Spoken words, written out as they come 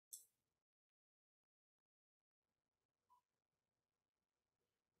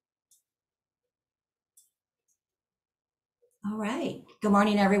All right. Good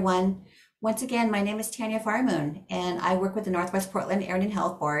morning, everyone. Once again, my name is Tanya Farmoon, and I work with the Northwest Portland Area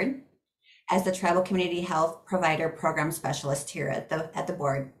Health Board as the Tribal Community Health Provider Program Specialist here at the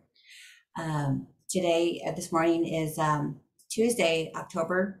board. This morning is Tuesday,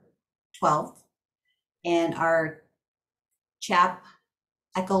 October 12th, and our CHAP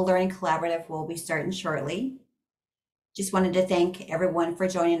Echo Learning Collaborative will be starting shortly. Just wanted to thank everyone for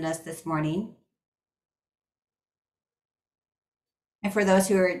joining us this morning. And for those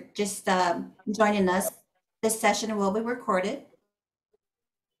who are just joining us, this session will be recorded.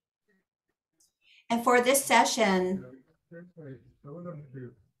 And for this session,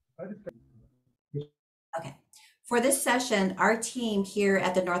 okay. For this session, our team here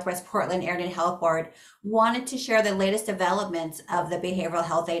at the Northwest Portland Area Health Board wanted to share the latest developments of the Behavioral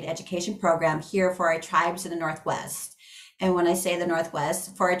Health Aide Education Program here for our tribes in the Northwest. And when I say the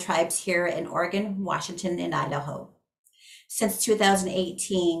Northwest, for our tribes here in Oregon, Washington, and Idaho. Since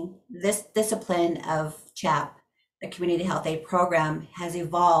 2018, this discipline of CHAP, the Community Health Aide Program, has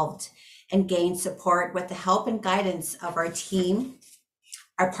evolved and gained support with the help and guidance of our team,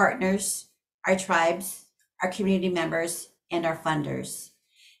 our partners, our tribes, our community members, and our funders.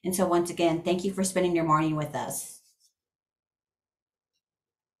 And so once again, thank you for spending your morning with us.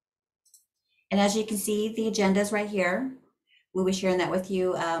 And as you can see, the agenda is right here. We'll be sharing that with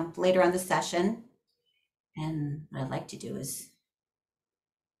you later on the session. And what I'd like to do is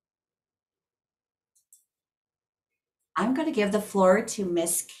I'm going to give the floor to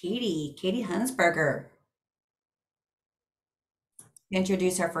Miss Katie Hunsberger.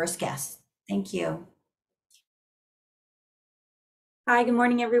 Introduce our first guest. Thank you. Hi, good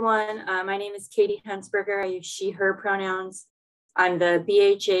morning, everyone. My name is Katie Hunsberger. I use she, her pronouns. I'm the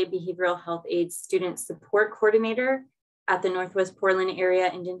BHA Behavioral Health Aide Student Support Coordinator at the Northwest Portland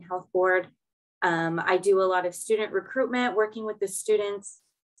Area Indian Health Board. I do a lot of student recruitment, working with the students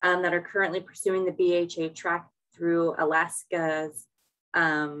that are currently pursuing the BHA track through Alaska's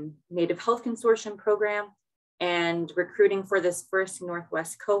Native Health Consortium program and recruiting for this first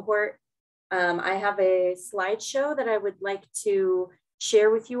Northwest cohort. I have a slideshow that I would like to share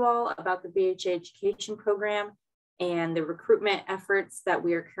with you all about the BHA education program and the recruitment efforts that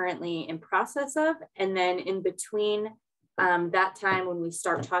we are currently in process of. And then in between that time, when we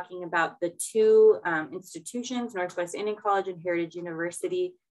start talking about the two institutions, Northwest Indian College and Heritage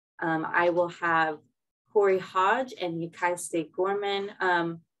University, I will have Corey Hodge and Yakai State Gorman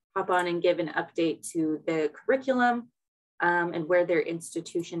hop on and give an update to the curriculum and where their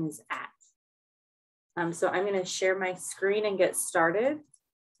institution is at. So I'm going to share my screen and get started.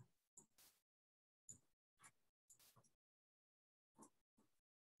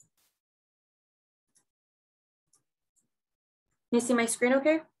 Can you see my screen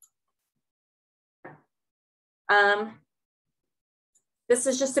okay? This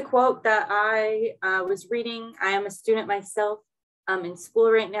is just a quote that I was reading. I am a student myself in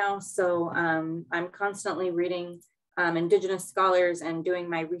school right now, so I'm constantly reading Indigenous scholars and doing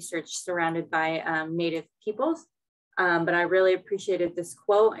my research surrounded by Native peoples. But I really appreciated this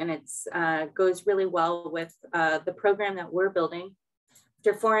quote, and it goes really well with the program that we're building.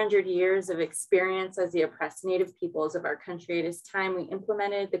 After 400 years of experience as the oppressed Native peoples of our country, it is time we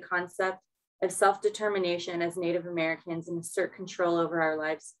implemented the concept of self-determination as Native Americans and assert control over our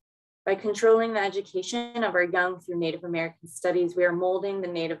lives. By controlling the education of our young through Native American studies, we are molding the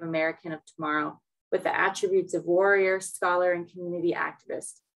Native American of tomorrow with the attributes of warrior, scholar, and community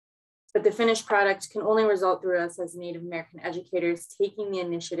activist. But the finished product can only result through us as Native American educators taking the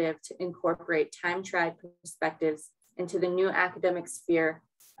initiative to incorporate time-tried perspectives into the new academic sphere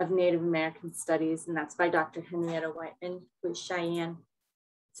of Native American studies, and that's by Dr. Henrietta Whiteman, who is Cheyenne.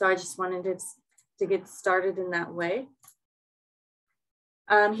 So I just wanted to get started in that way.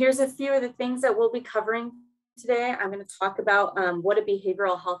 Here's a few of the things that we'll be covering today. I'm going to talk about what a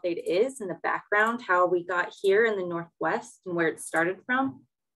behavioral health aide is and the background, how we got here in the Northwest and where it started from,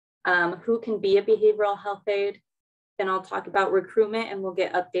 who can be a behavioral health aide. Then I'll talk about recruitment and we'll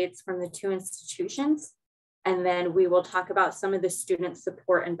get updates from the two institutions. And then we will talk about some of the student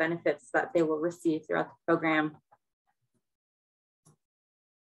support and benefits that they will receive throughout the program.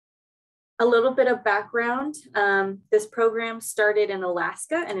 A little bit of background. This program started in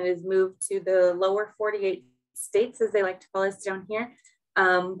Alaska and it has moved to the lower 48 states, as they like to call us down here.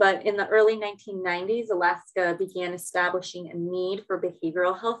 But in the early 1990s, Alaska began establishing a need for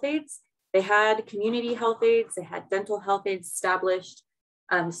behavioral health aides. They had community health aides, they had dental health aides established.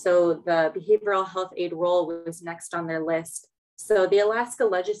 So the behavioral health aide role was next on their list. So the Alaska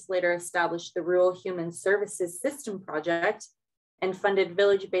legislature established the Rural Human Services System Project and funded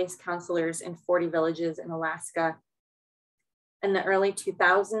village-based counselors in 40 villages in Alaska. In the early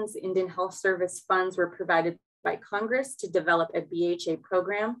 2000s, Indian Health Service funds were provided by Congress to develop a BHA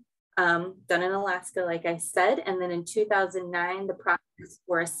program done in Alaska, like I said. And then in 2009, the process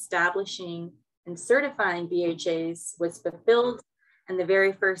for establishing and certifying BHAs was fulfilled, and the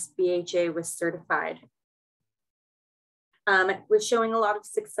very first BHA was certified. It was showing a lot of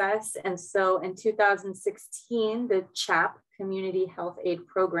success. And so in 2016, the CHAP Community Health Aide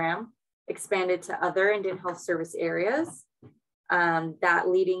Program expanded to other Indian Health Service areas. That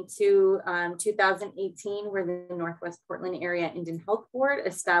leading to 2018, where the Northwest Portland Area Indian Health Board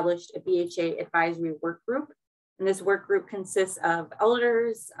established a BHA advisory work group. And this work group consists of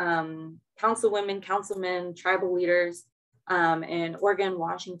elders, councilwomen, councilmen, tribal leaders, and Oregon,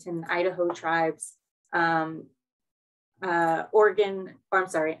 Washington, Idaho tribes,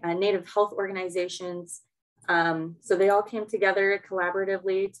 Native health organizations. So they all came together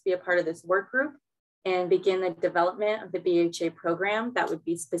collaboratively to be a part of this work group and begin the development of the BHA program that would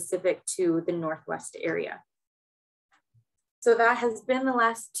be specific to the Northwest area. So that has been the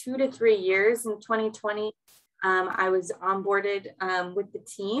last 2 to 3 years. In 2020, I was onboarded with the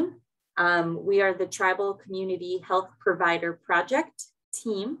team. We are the Tribal Community Health Provider Project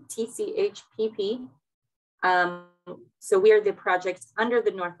Team, TCHPP. So we are the project under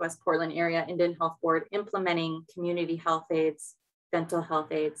the Northwest Portland Area Indian Health Board implementing community health aides, dental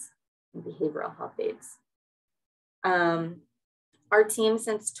health aides, and behavioral health aides. Our team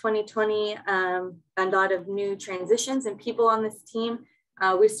since 2020, a lot of new transitions and people on this team.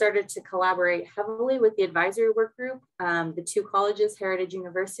 We started to collaborate heavily with the advisory work group, the 2 colleges, Heritage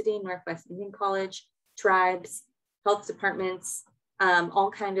University, Northwest Indian College, tribes, health departments,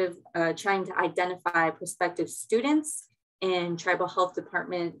 all kind of trying to identify prospective students in tribal health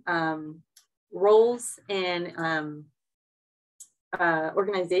department roles and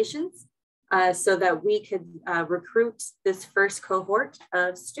organizations so that we could recruit this first cohort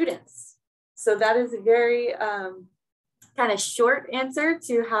of students. So that is a very kind of short answer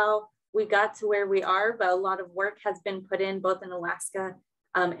to how we got to where we are, but a lot of work has been put in both in Alaska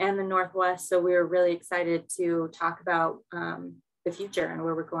and the Northwest. So we were really excited to talk about the future and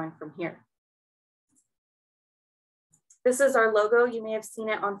where we're going from here. This is our logo. You may have seen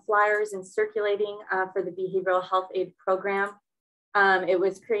it on flyers and circulating for the Behavioral Health Aide program. It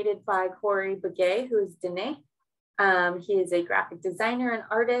was created by Corey Begay, who is Dene. He is a graphic designer and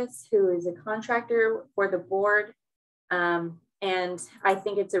artist who is a contractor for the board. And I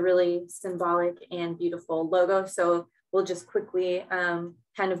think it's a really symbolic and beautiful logo. So we'll just quickly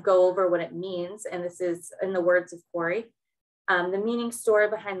kind of go over what it means. And this is in the words of Corey. The meaning story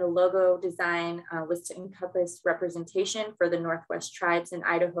behind the logo design was to encompass representation for the Northwest tribes in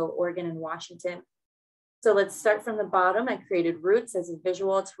Idaho, Oregon, and Washington. So let's start from the bottom. I created roots as a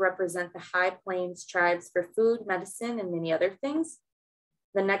visual to represent the High Plains tribes for food, medicine, and many other things.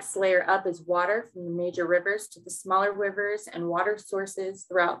 The next layer up is water from the major rivers to the smaller rivers and water sources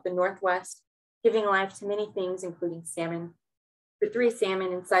throughout the Northwest, giving life to many things, including salmon. For 3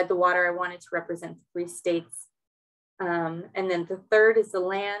 salmon inside the water, I wanted to represent the 3 states. And then the third is the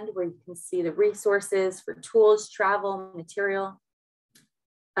land, where you can see the resources for tools, travel, material.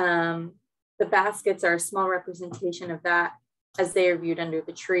 The baskets are a small representation of that as they are viewed under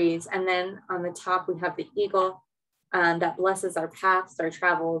the trees. And then on the top, we have the eagle that blesses our paths, our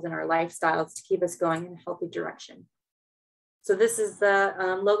travels, and our lifestyles to keep us going in a healthy direction. So this is the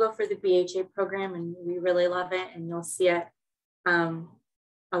logo for the BHA program, and we really love it, and you'll see it a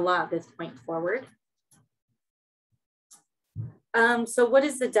lot this point forward. So what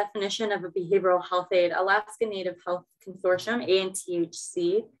is the definition of a behavioral health aide? Alaska Native Health Consortium,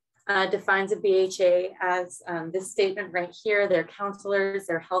 ANTHC, defines a BHA as this statement right here. They're counselors,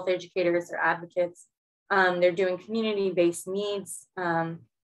 they're health educators, they're advocates. They're doing community-based needs.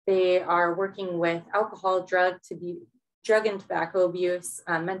 They are working with alcohol, drug and tobacco abuse,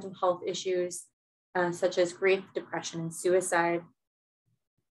 mental health issues, such as grief, depression, and suicide.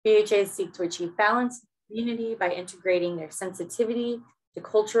 BHAs seek to achieve balance in community by integrating their sensitivity to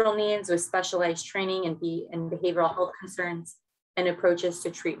cultural needs with specialized training and behavioral health concerns and approaches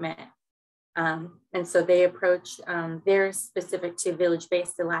to treatment. And so they approach they're specific to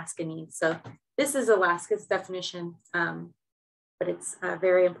village-based Alaska needs. So this is Alaska's definition, but it's a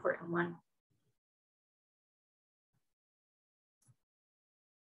very important one.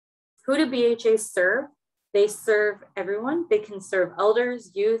 Who do BHAs serve? They serve everyone. They can serve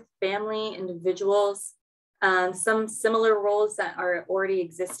elders, youth, family, individuals. Some similar roles that are already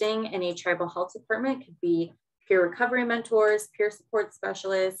existing in a tribal health department could be peer recovery mentors, peer support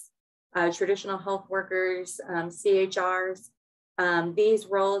specialists, traditional health workers, CHRs. These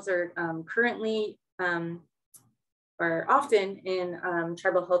roles are currently are often in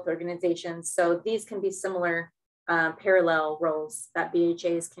tribal health organizations. So these can be similar parallel roles that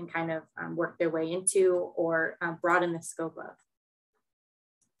BHAs can kind of work their way into or broaden the scope of.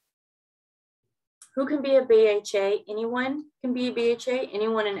 Who can be a BHA? Anyone can be a BHA,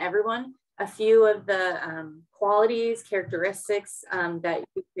 anyone and everyone. A few of the qualities, characteristics that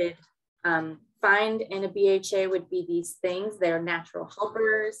you could find in a BHA would be these things. They're natural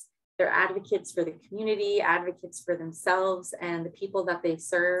helpers, they're advocates for the community, advocates for themselves and the people that they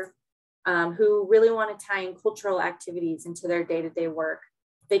serve, who really want to tie in cultural activities into their day-to-day work.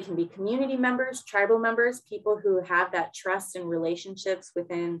 They can be community members, tribal members, people who have that trust and relationships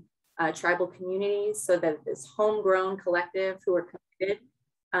within tribal communities, so that this homegrown collective who are committed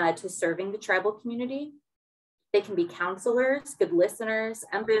to serving the tribal community. They can be counselors, good listeners,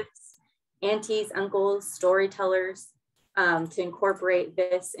 empaths, aunties, uncles, storytellers, to incorporate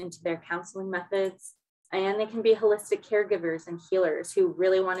this into their counseling methods. And they can be holistic caregivers and healers who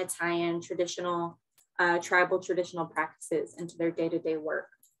really want to tie in traditional, tribal traditional practices into their day-to-day work.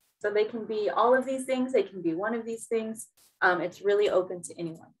 So they can be all of these things, they can be one of these things. It's really open to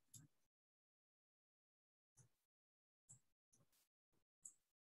anyone.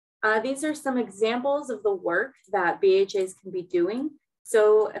 These are some examples of the work that BHAs can be doing.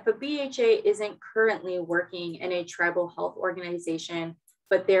 So if a BHA isn't currently working in a tribal health organization,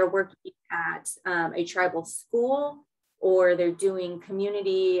 but they're working at a tribal school, or they're doing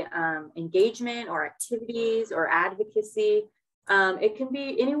community engagement or activities or advocacy, it can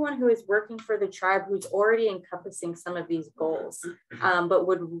be anyone who is working for the tribe who's already encompassing some of these goals, but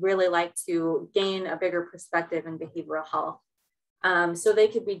would really like to gain a bigger perspective in behavioral health. So they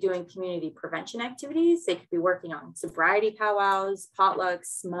could be doing community prevention activities. They could be working on sobriety powwows, potlucks,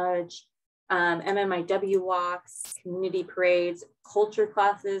 smudge, MMIW walks, community parades. Culture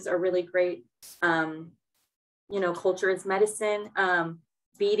classes are really great. Culture is medicine,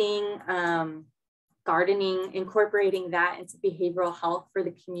 beading, gardening, incorporating that into behavioral health for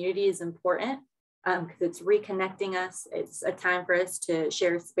the community is important because it's reconnecting us. It's a time for us to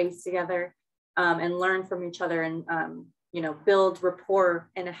share space together and learn from each other and build rapport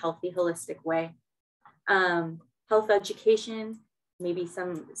in a healthy, holistic way. Health education, maybe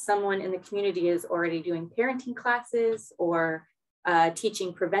someone in the community is already doing parenting classes or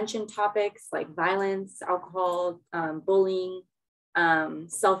teaching prevention topics like violence, alcohol, bullying,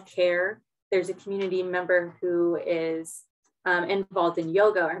 self-care. There's a community member who is involved in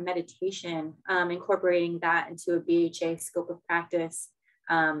yoga or meditation, incorporating that into a BHA scope of practice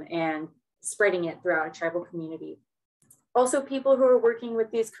and spreading it throughout a tribal community. Also, people who are working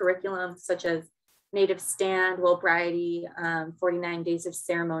with these curriculums, such as Native Stand, Wilbriety, 49 Days of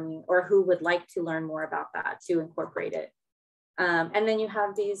Ceremony, or who would like to learn more about that to incorporate it. And then you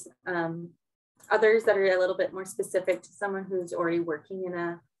have these others that are a little bit more specific to someone who's already working in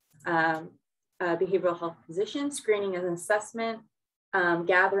a behavioral health position, screening and assessment,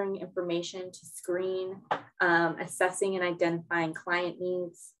 gathering information to screen, assessing and identifying client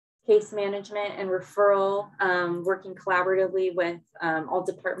needs, case management and referral, working collaboratively with all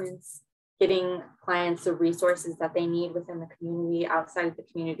departments, getting clients the resources that they need within the community, outside of the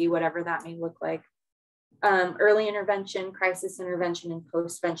community, whatever that may look like. Early intervention, crisis intervention, and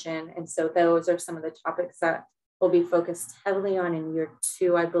postvention. And so those are some of the topics that will be focused heavily on in year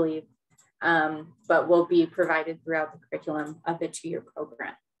 2, I believe, but will be provided throughout the curriculum of the 2-year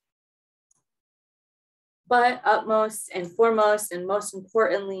program. But utmost and foremost, and most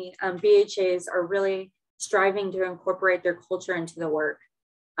importantly, BHAs are really striving to incorporate their culture into the work.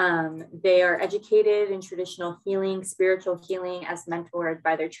 They are educated in traditional healing, spiritual healing, as mentored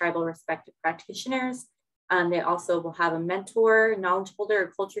by their tribal respective practitioners. They also will have a mentor, knowledge holder,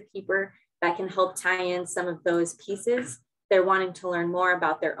 or culture keeper that can help tie in some of those pieces. They're wanting to learn more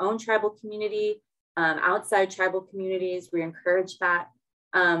about their own tribal community, outside tribal communities. We encourage that.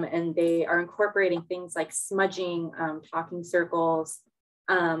 And they are incorporating things like smudging, talking circles,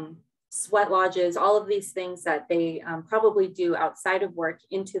 sweat lodges, all of these things that they probably do outside of work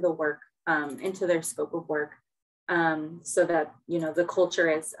into the work, into their scope of work, so that the culture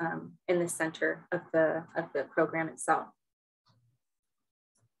is in the center of the program itself.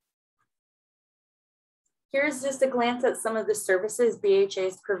 Here's just a glance at some of the services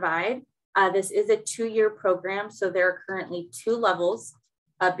BHAs provide. This is a 2-year program, so there are currently 2 levels,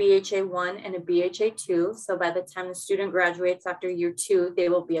 a BHA 1 and a BHA 2. So by the time the student graduates after year 2, they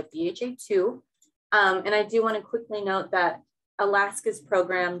will be a BHA 2. And I do want to quickly note that Alaska's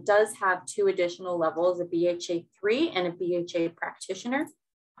program does have 2 additional levels, a BHA 3 and a BHA practitioner.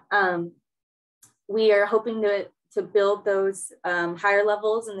 We are hoping that to build those higher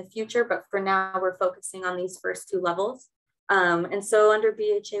levels in the future, but for now we're focusing on these first two levels. And so under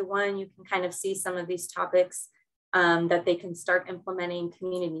BHA 1, you can kind of see some of these topics that they can start implementing: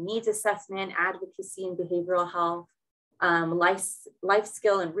 community needs assessment, advocacy and behavioral health, life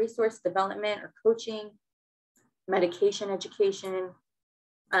skill and resource development or coaching, medication education,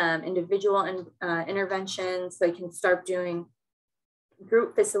 individual interventions. So they can start doing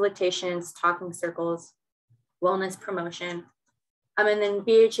group facilitations, talking circles, wellness promotion. And then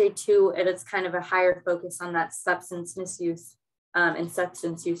BHA 2, it is kind of a higher focus on that substance misuse and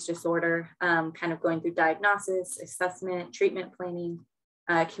substance use disorder, kind of going through diagnosis, assessment, treatment planning,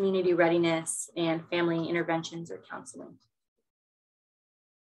 community readiness, and family interventions or counseling.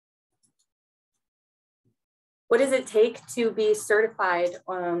 What does it take to be certified?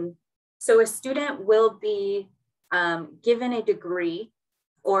 So a student will be given a degree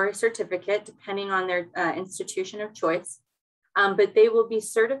or a certificate, depending on their institution of choice, but they will be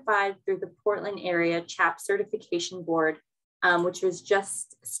certified through the Portland area CHAP certification board, which was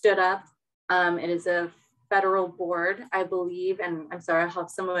just stood up. It is a federal board, I believe, and I'm sorry, I'll have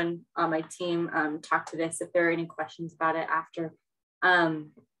someone on my team talk to this if there are any questions about it after.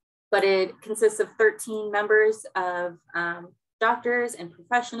 But it consists of 13 members of doctors and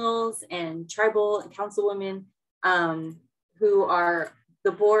professionals and tribal and councilwomen who are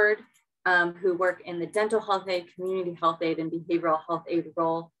the board, who work in the dental health aide, community health aide, and behavioral health aide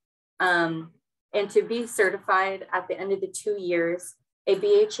role. And to be certified at the end of the 2 years, a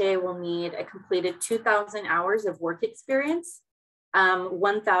BHA will need a completed 2,000 hours of work experience,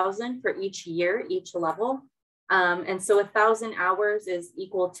 1,000 for each year, each level. And so 1,000 hours is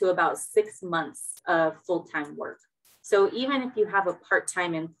equal to about 6 months of full-time work. So even if you have a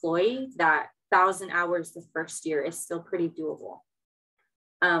part-time employee, that 1,000 hours the first year is still pretty doable.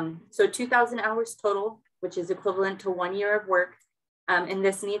 So 2,000 hours total, which is equivalent to 1 year of work. And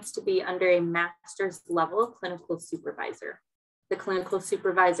this needs to be under a master's level clinical supervisor. The clinical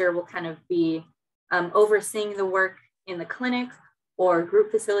supervisor will kind of be overseeing the work in the clinic or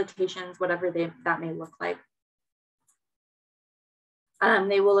group facilitations, whatever that may look like.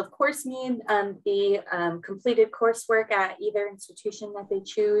 They will, of course, need the completed coursework at either institution that they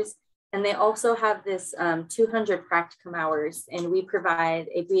choose. And they also have this 200 practicum hours, and we provide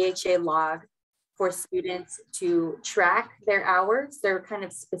a BHA log for students to track their hours. They're kind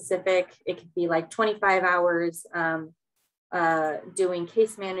of specific. It could be like 25 hours doing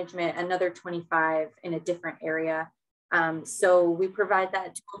case management, another 25 in a different area. So we provide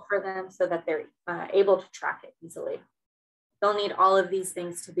that tool for them so that they're able to track it easily. They'll need all of these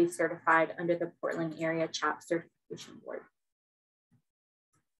things to be certified under the Portland area CHAP certification board.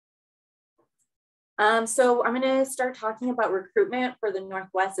 So I'm going to start talking about recruitment for the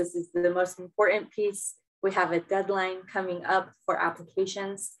Northwest. This is the most important piece. We have a deadline coming up for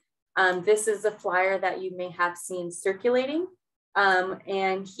applications. This is a flyer that you may have seen circulating.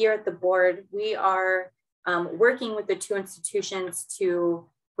 And here at the board, we are working with the two institutions to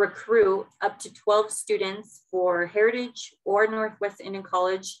recruit up to 12 students for Heritage or Northwest Indian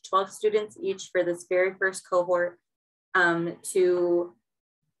College, 12 students each for this very first cohort to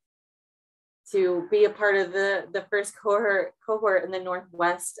be a part of the first cohort in the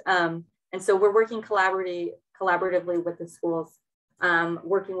Northwest. And so we're working collaboratively with the schools,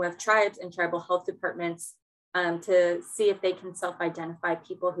 working with tribes and tribal health departments to see if they can self-identify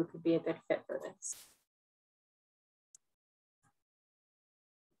people who could be a good fit for this.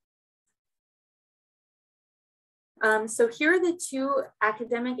 So here are the two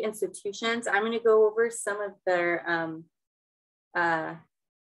academic institutions. I'm going to go over some of their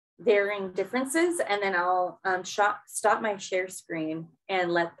varying differences, and then I'll stop my share screen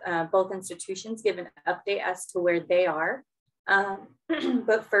and let both institutions give an update as to where they are.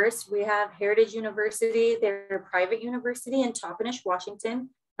 But first, we have Heritage University. They're a private university in Toppenish,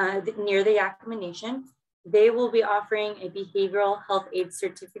 Washington, near the Yakama Nation. They will be offering a behavioral health aide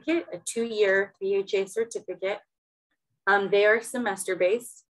certificate, a 2-year BHA certificate. They are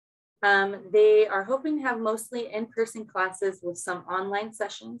semester-based. They are hoping to have mostly in-person classes with some online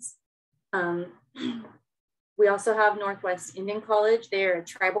sessions. We also have Northwest Indian College. They're a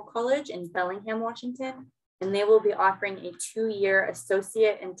tribal college in Bellingham, Washington, and they will be offering a 2-year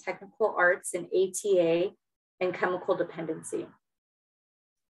associate in technical arts and ATA and chemical dependency.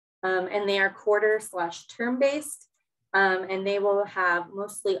 And they are quarter/term based, and they will have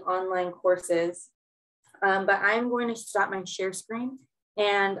mostly online courses. But I'm going to stop my share screen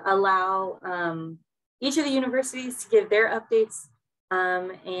and allow each of the universities to give their updates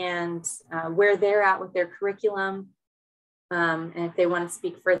and where they're at with their curriculum. And if they want to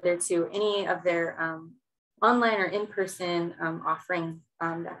speak further to any of their online or in-person offering,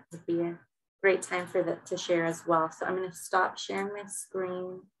 that would be a great time for that to share as well. So I'm going to stop sharing my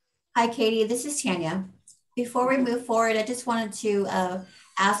screen. Hi, Katie. This is Tanya. Before we move forward, I just wanted to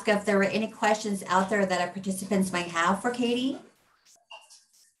ask if there were any questions out there that our participants might have for Katie.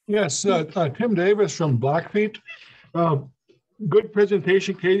 Yes, Tim Davis from Blackfeet. Good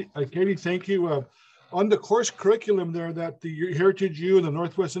presentation, Katie. Katie, thank you. On the course curriculum there that the Heritage U and the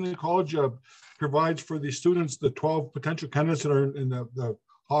Northwest Indian College provides for the students, the 12 potential candidates that are in the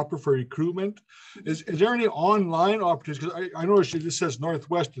hopper for recruitment, is there any online opportunities? Because I noticed it just says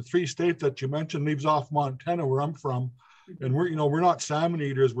Northwest, the 3 states that you mentioned leaves off Montana, where I'm from, and we're not salmon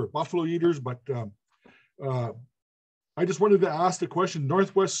eaters, we're buffalo eaters, but I just wanted to ask the question,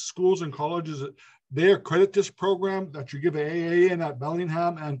 Northwest schools and colleges, they accredit this program that you give AA in at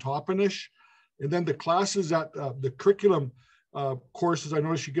Bellingham and Toppenish, and then the classes at the curriculum courses, I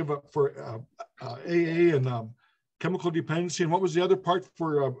noticed you give up for AA and chemical dependency, and what was the other part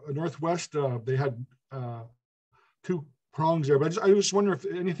for Northwest? They had 2 prongs there, but I just wonder if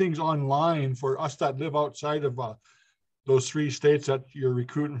anything's online for us that live outside of those 3 states that you're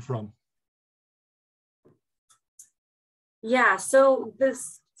recruiting from. Yeah, so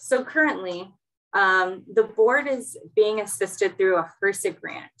currently the board is being assisted through a HRSA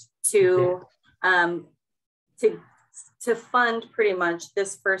grant to fund pretty much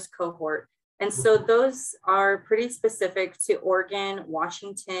this first cohort. And so those are pretty specific to Oregon,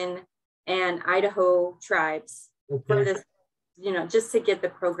 Washington, and Idaho tribes for this, just to get the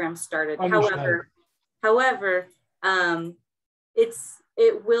program started. However,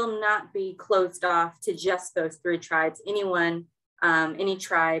 it will not be closed off to just those 3 tribes. Anyone, any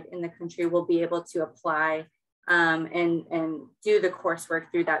tribe in the country will be able to apply and do the coursework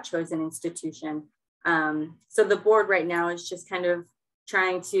through that chosen institution. So the board right now is just kind of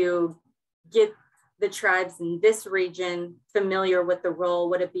trying to get the tribes in this region familiar with the role,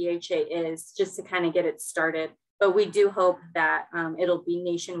 what a BHA is, just to kind of get it started. But we do hope that it'll be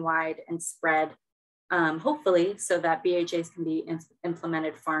nationwide and spread, hopefully, so that BHAs can be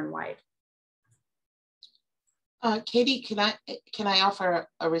implemented far and wide. Katie, can I offer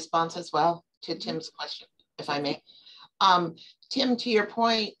a response as well to Tim's question, if I may? Tim, to your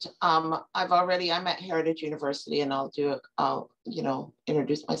point, I'm at Heritage University, and I'll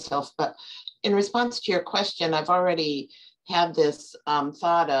introduce myself. But in response to your question, I've already had this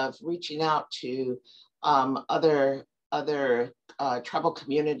thought of reaching out to other tribal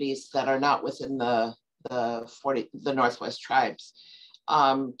communities that are not within the Northwest tribes,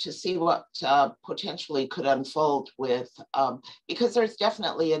 to see what potentially could unfold with, because there's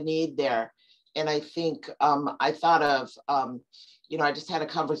definitely a need there. And I think I thought of, I just had a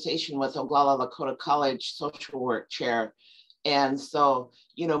conversation with Oglala Lakota College social work chair. And so,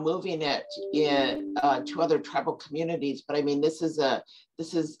 moving it in to other tribal communities. But I mean, this is a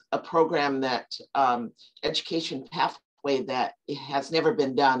program that education pathway that has never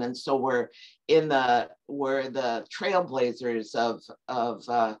been done. And so we're the trailblazers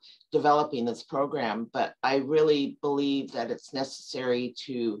of developing this program. But I really believe that it's necessary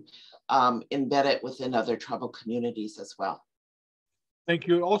to embed it within other tribal communities as well. Thank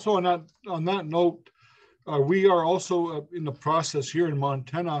you. Also, on that note, we are also in the process here in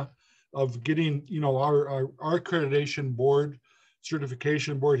Montana of getting, our accreditation board,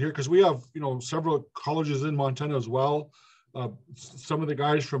 certification board here, because we have, several colleges in Montana as well. Some of the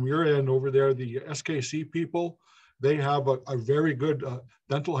guys from your end over there, the SKC people, they have a very good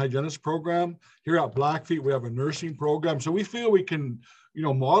dental hygienist program. Here at Blackfeet, we have a nursing program. So we feel we can,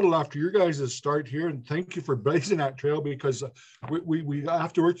 model after your guys' start here. And thank you for blazing that trail, because we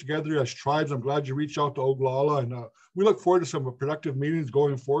have to work together as tribes. I'm glad you reached out to Oglala, and we look forward to some productive meetings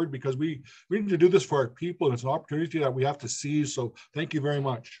going forward, because we need to do this for our people, and it's an opportunity that we have to seize. So thank you very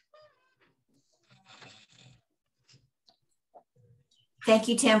much. Thank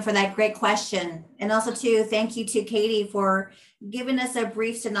you, Tim, for that great question. And also, too, thank you to Katie for giving us a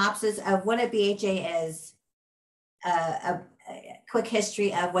brief synopsis of what a BHA is, a quick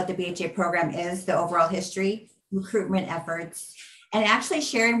history of what the BHA program is, the overall history, recruitment efforts, and actually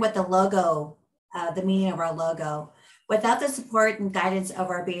sharing what the logo, the meaning of our logo. Without the support and guidance of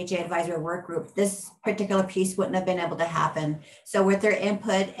our BHA advisory work group, this particular piece wouldn't have been able to happen. So with their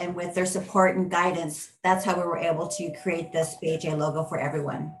input and with their support and guidance, that's how we were able to create this BHA logo for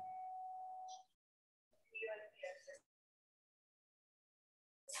everyone.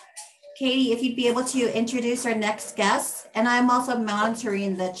 Katie, if you'd be able to introduce our next guest, and I'm also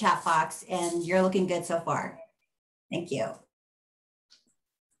monitoring the chat box, and you're looking good so far. Thank you.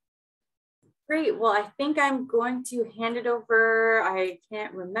 Great. Well, I think I'm going to hand it over. I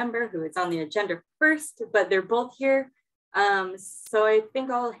can't remember who is on the agenda first, but they're both here. So I think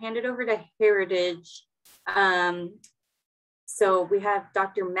I'll hand it over to Heritage. So we have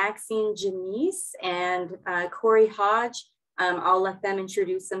Dr. Maxine Janice and Corey Hodge. I'll let them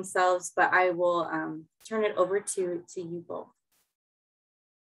introduce themselves, but I will turn it over to you both.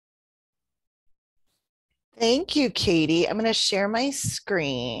 Thank you, Katie. I'm going to share my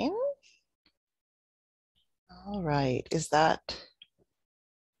screen. All right, is that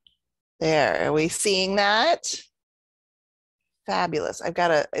there? Are we seeing that? Fabulous. I've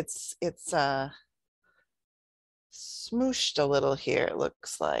got it's smooshed a little here, it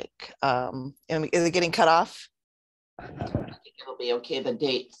looks like. Is it getting cut off? I think it'll be okay. The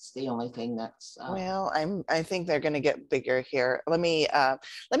date's the only thing that's well, I think they're going to get bigger here. Let me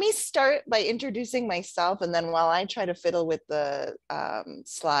start by introducing myself, and then while I try to fiddle with the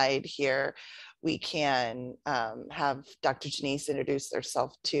slide here, we can have Dr. Janice introduce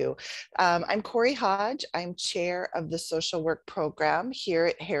herself too. I'm Corey Hodge. I'm chair of the social work program here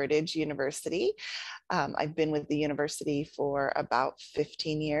at Heritage University. I've been with the university for about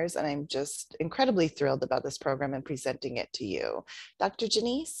 15 years, and I'm just incredibly thrilled about this program and presenting it to you. Dr.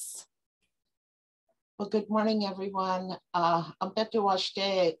 Janice? Well, good morning, everyone. Ambete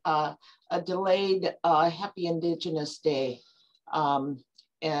Washte, a delayed Happy Indigenous Day,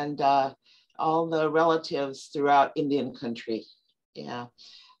 and all the relatives throughout Indian country. Yeah.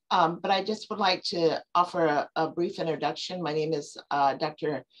 But I just would like to offer a brief introduction. My name is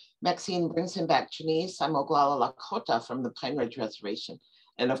Dr. Maxine Brinsenbach Janice. I'm Oglala Lakota from the Pine Ridge Reservation.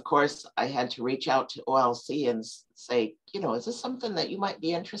 And of course, I had to reach out to OLC and say, is this something that you might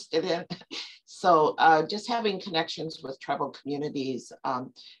be interested in? So just having connections with tribal communities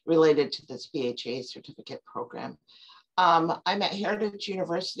related to this BHA certificate program. I'm at Heritage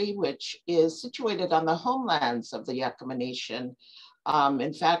University, which is situated on the homelands of the Yakama Nation.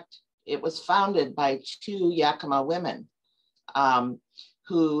 In fact, it was founded by two Yakama women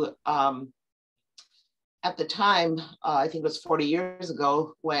who, at the time, I think it was 40 years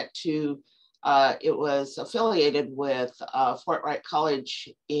ago, went to, it was affiliated with Fort Wright College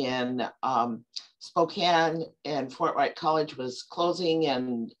in Spokane, and Fort Wright College was closing,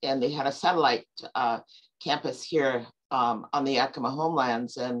 and they had a satellite campus here on the Yakama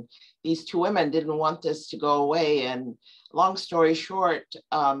homelands. And these two women didn't want this to go away. And long story short,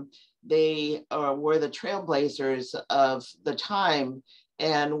 they were the trailblazers of the time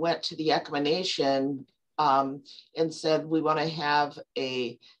and went to the Yakama Nation and said, we want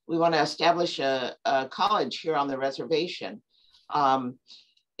to establish a college here on the reservation. And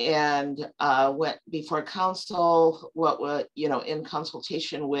went before council, in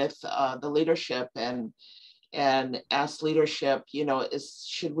consultation with the leadership, and asked leadership,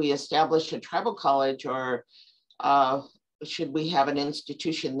 should we establish a tribal college, or should we have an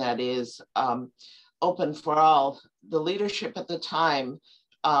institution that is open for all? The leadership at the time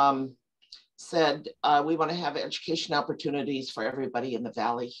said, we want to have education opportunities for everybody in the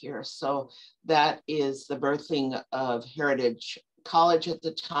valley here. So that is the birthing of Heritage College at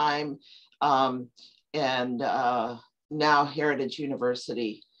the time, and now Heritage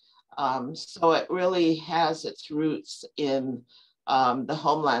University. So it really has its roots in the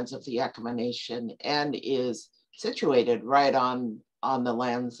homelands of the Yakama Nation, and is situated right on the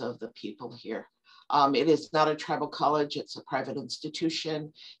lands of the people here. It is not a tribal college, it's a private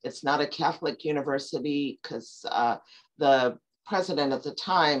institution. It's not a Catholic university, because the president at the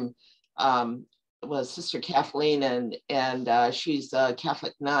time was Sister Kathleen, and she's a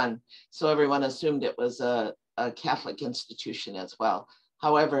Catholic nun. So everyone assumed it was a Catholic institution as well.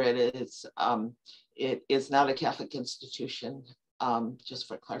 However, it is not a Catholic institution, just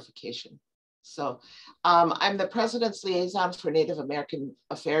for clarification. So I'm the president's liaison for Native American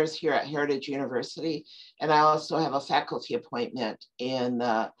Affairs here at Heritage University. And I also have a faculty appointment in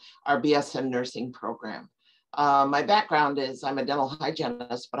our BSN nursing program. My background is I'm a dental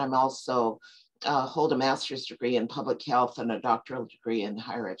hygienist, but I'm also hold a master's degree in public health and a doctoral degree in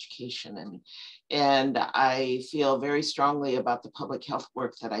higher education. And I feel very strongly about the public health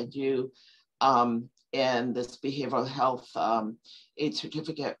work that I do, and this behavioral health aide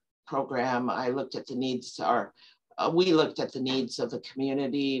certificate program. I looked at the needs, we looked at the needs of the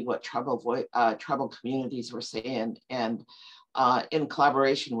community, what tribal communities were saying, and in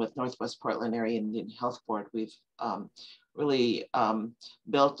collaboration with Northwest Portland Area Indian Health Board, we've really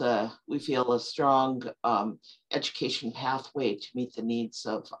built we feel a strong education pathway to meet the needs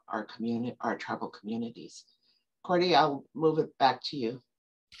of our community, our tribal communities. Cordy, I'll move it back to you.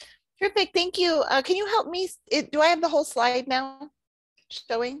 Terrific, thank you. Can you help me? Do I have the whole slide now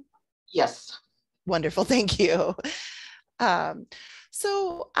showing? Yes. Wonderful, thank you. Um,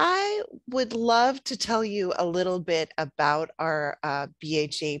 so I would love to tell you a little bit about our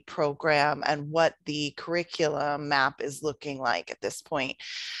BHA program and what the curriculum map is looking like at this point.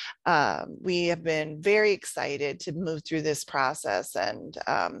 We have been very excited to move through this process and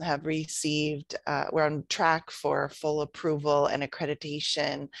have received, we're on track for full approval and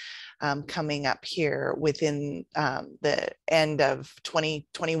accreditation coming up here within the end of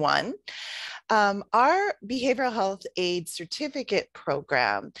 2021. Our behavioral health aide certificate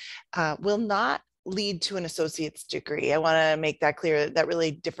program will not lead to an associate's degree. I want to make that clear. That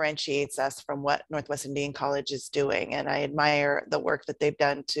really differentiates us from what Northwest Indiana College is doing. And I admire the work that they've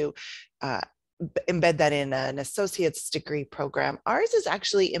done to embed that in an associate's degree program. Ours is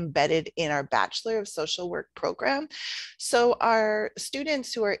actually embedded in our Bachelor of Social Work program. So our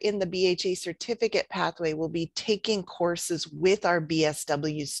students who are in the BHA certificate pathway will be taking courses with our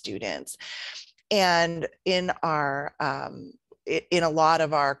BSW students. And in our in a lot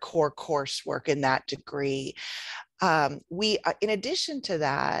of our core coursework in that degree, we, in addition to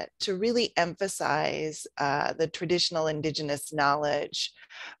that, to really emphasize the traditional Indigenous knowledge,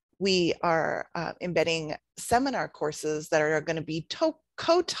 we are embedding seminar courses that are going to be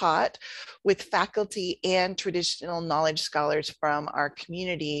co-taught with faculty and traditional knowledge scholars from our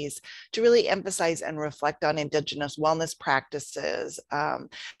communities to really emphasize and reflect on Indigenous wellness practices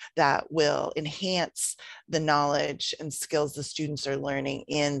that will enhance the knowledge and skills the students are learning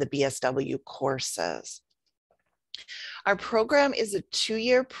in the BSW courses. Our program is a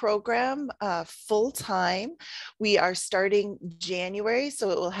 2-year program, full-time. We are starting January, so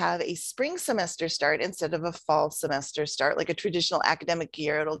it will have a spring semester start instead of a fall semester start, like a traditional academic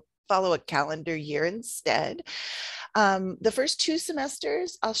year. It'll follow a calendar year instead. The first 2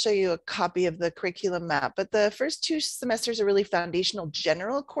 semesters, I'll show you a copy of the curriculum map, but the first 2 semesters are really foundational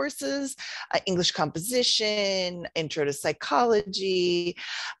general courses, English composition, intro to psychology,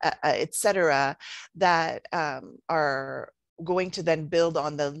 etc., that are going to then build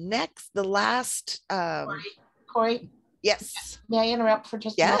on the last. Corey? Yes. May I interrupt for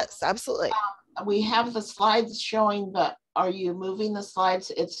just a moment? Yes, absolutely. We have the slides showing the, are you moving the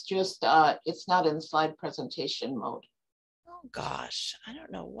slides? It's just, it's not in slide presentation mode. Oh gosh, I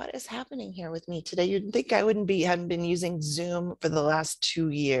don't know what is happening here with me today. You'd think I hadn't been using Zoom for the last 2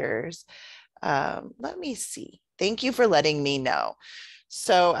 years. Let me see. Thank you for letting me know.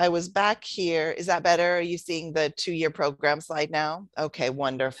 So I was back here. Is that better? Are you seeing the 2-year program slide now? Okay,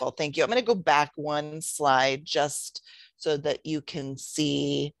 wonderful. Thank you. I'm going to go back 1 slide just so that you can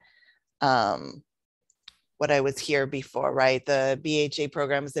see what I was here before, right? The BHA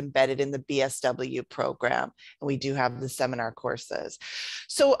program is embedded in the BSW program, and we do have the seminar courses.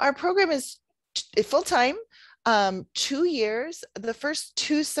 So our program is full-time, 2 years. The first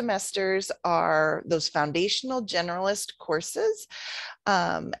 2 semesters are those foundational generalist courses.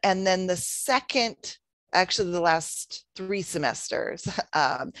 And then the second, actually the last 3 semesters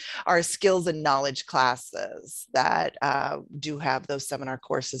are skills and knowledge classes that do have those seminar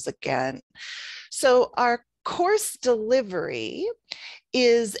courses again. So our course delivery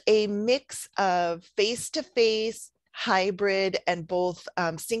is a mix of face-to-face, hybrid, and both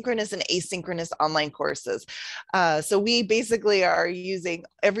synchronous and asynchronous online courses. So we basically are using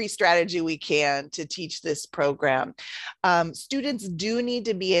every strategy we can to teach this program. Students do need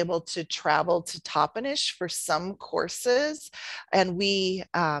to be able to travel to Toppenish for some courses, and we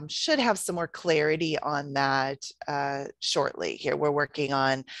should have some more clarity on that shortly. Here we're working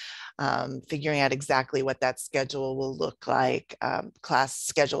on figuring out exactly what that schedule will look like. Class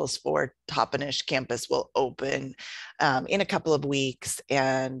schedules for Toppenish campus will open in a couple of weeks,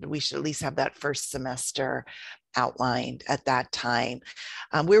 and we should at least have that first semester outlined at that time.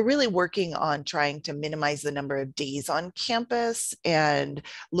 We're really working on trying to minimize the number of days on campus and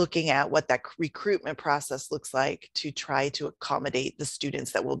looking at what that recruitment process looks like to try to accommodate the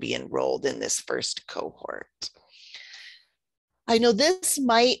students that will be enrolled in this first cohort. I know this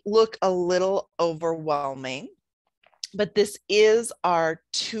might look a little overwhelming, but this is our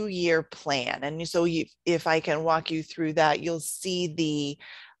 2-year plan. And so if I can walk you through that, you'll see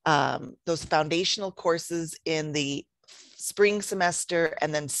those foundational courses in the spring semester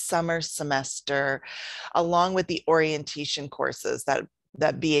and then summer semester, along with the orientation courses,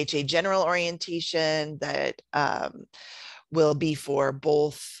 that BHA general orientation that will be for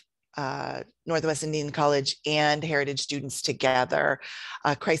both Northwest Indian College and Heritage students together,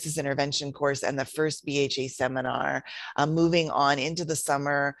 a crisis intervention course and the first BHA seminar. Moving on into the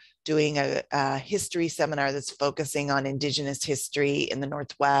summer, doing a history seminar that's focusing on Indigenous history in the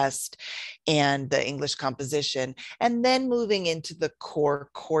Northwest and the English composition, and then moving into the core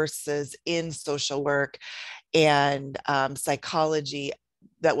courses in social work and psychology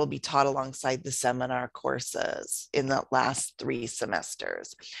that will be taught alongside the seminar courses in the last 3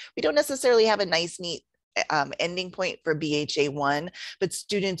 semesters. We don't necessarily have a nice, neat ending point for BHA 1, but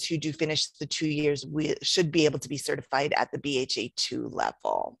students who do finish the 2 years should be able to be certified at the BHA 2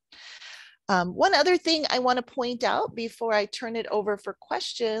 level. One other thing I want to point out before I turn it over for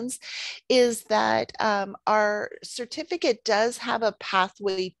questions is that our certificate does have a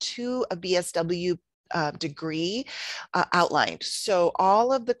pathway to a BSW degree outlined. So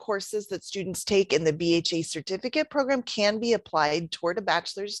all of the courses that students take in the BHA certificate program can be applied toward a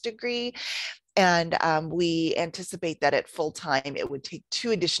bachelor's degree. And we anticipate that at full time, it would take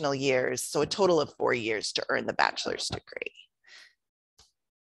 2 additional years. So a total of 4 years to earn the bachelor's degree.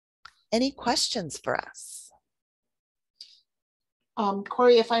 Any questions for us?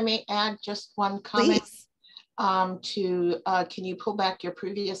 Corey, if I may add just one comment. Please. Can you pull back your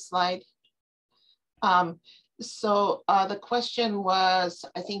previous slide? The question was,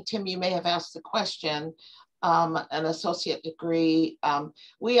 I think, Tim, you may have asked the question, an associate degree.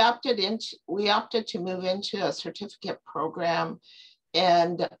 We opted to move into a certificate program,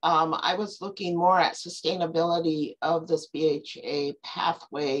 and I was looking more at sustainability of this BHA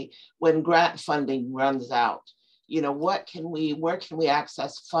pathway when grant funding runs out. You know, where can we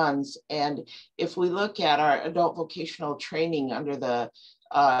access funds? And if we look at our adult vocational training under the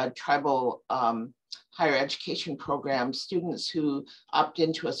tribal higher education program, students who opt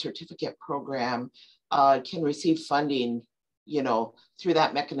into a certificate program can receive funding, you know, through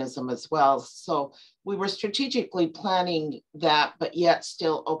that mechanism as well. So we were strategically planning that, but yet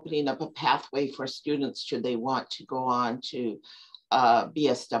still opening up a pathway for students should they want to go on to a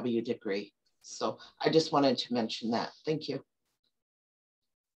BSW degree. So I just wanted to mention that. Thank you.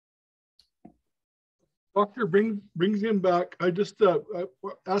 Doctor, brings him back. I just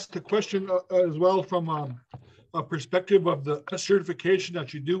asked a question as well from a perspective of the certification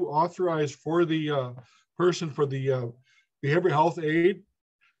that you do authorize for the person for the behavioral health aide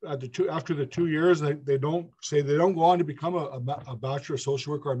after the 2 years. They don't go on to become a bachelor of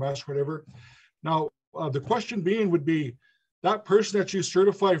social work or a master, whatever. Now, the question being would be that person that you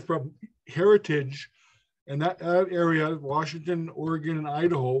certify from Heritage and that area, Washington, Oregon, and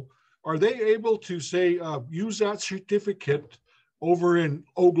Idaho, are they able to say, use that certificate over in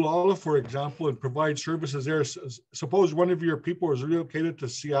Oglala, for example, and provide services there? Suppose one of your people is relocated to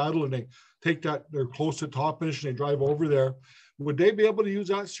Seattle and they take that, they're close to Toppenish and they drive over there. Would they be able to use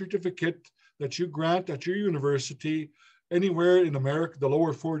that certificate that you grant at your university anywhere in America, the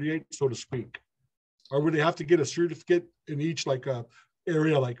lower 48, so to speak? Or would they have to get a certificate in each like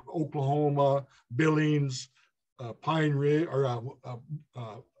area like Oklahoma, Billings, Pine Ridge, or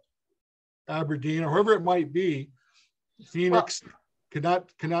Aberdeen, or wherever it might be, Phoenix? Well,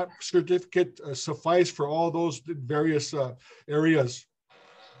 cannot certificate suffice for all those various areas?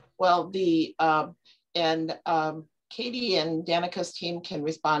 Well, Katie and Danica's team can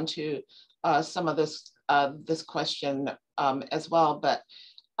respond to some of this question as well. But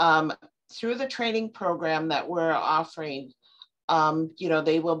through the training program that we're offering, you know,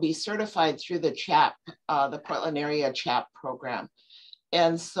 they will be certified through the CHAP, the Portland area CHAP program.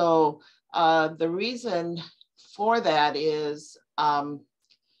 And so the reason for that is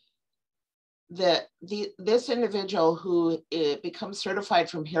that this individual who becomes certified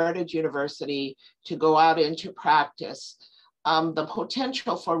from Heritage University to go out into practice, the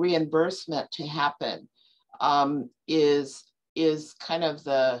potential for reimbursement to happen is kind of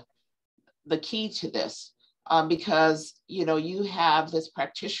the key to this. Because, you know, you have this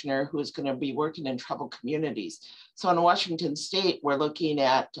practitioner who is going to be working in tribal communities. So in Washington State, we're looking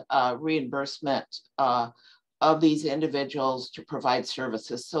at reimbursement of these individuals to provide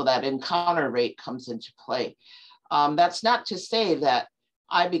services, so that encounter rate comes into play. That's not to say that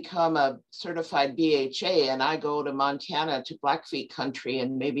I become a certified BHA and I go to Montana to Blackfeet country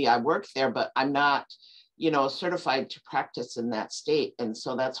and maybe I work there, but I'm not, you know, certified to practice in that state. And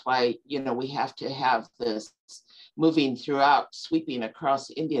so that's why, you know, we have to have this moving throughout, sweeping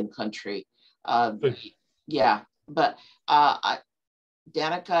across Indian country. Yeah, but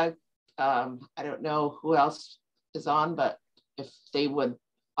Danica, I don't know who else is on, but if they would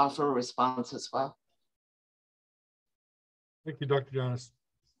offer a response as well. Thank you, Dr. Janice.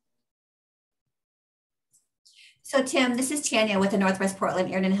 So Tim, this is Tanya with the Northwest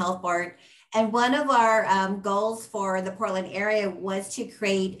Portland Area Health Board. And one of our goals for the Portland area was to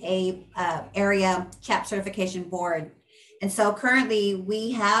create a area CHAP certification board. And so currently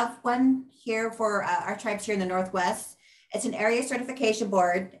we have one here for our tribes here in the Northwest. It's an area certification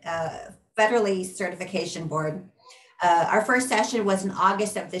board, federally certification board. Our first session was in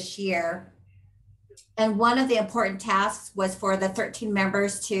August of this year. And one of the important tasks was for the 13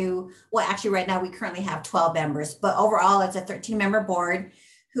 members to, well, actually right now we currently have 12 members, but overall it's a 13-member board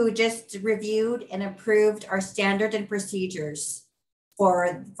who just reviewed and approved our standard and procedures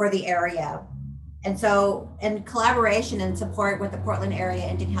for the area. And so in collaboration and support with the Portland Area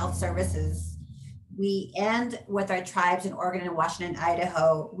Indian Health Services, we and with our tribes in Oregon and Washington,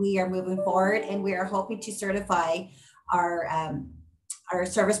 Idaho, we are moving forward and we are hoping to certify our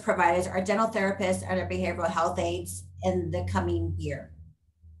service providers, our dental therapists, and our behavioral health aides in the coming year.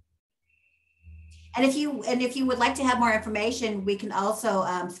 And if you would like to have more information, we can also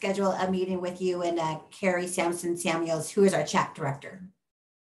schedule a meeting with you and Carrie Samuels, who is our CHAP director.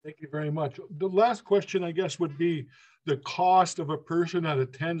 Thank you very much. The last question, I guess, would be the cost of a person that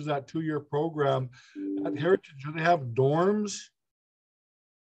attends that 2-year program at Heritage. Do they have dorms?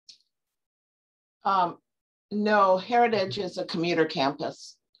 No, Heritage is a commuter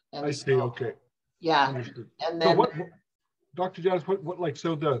campus. And I see. Okay. Yeah. Understood. And then, so what, Dr. Janice,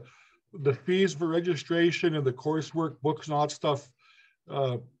 so the fees for registration and the coursework, books, and all that stuff,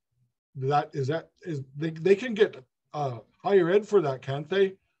 they can get higher ed for that, can't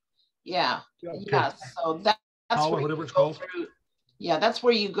they? Yeah. Okay. Yeah. So that's whatever it's called. Yeah, that's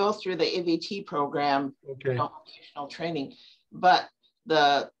where you go through the AVT program, okay, vocational training. But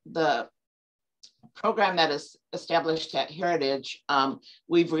the program that is established at Heritage,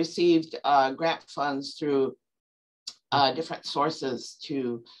 we've received grant funds through different sources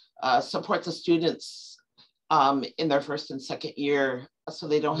to support the students in their first and second year, so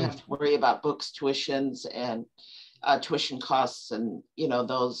they don't have to worry about books, tuitions, and tuition costs, and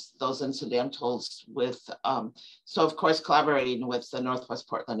those incidentals with. So of course, collaborating with the Northwest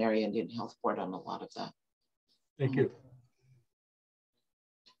Portland Area Indian Health Board on a lot of that. Thank you.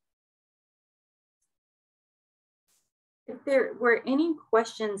 If there were any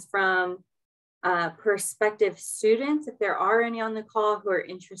questions from prospective students, if there are any on the call who are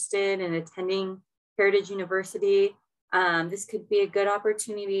interested in attending Heritage University, this could be a good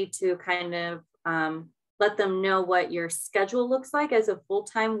opportunity to kind of let them know what your schedule looks like as a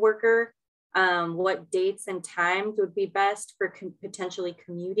full-time worker, what dates and times would be best for potentially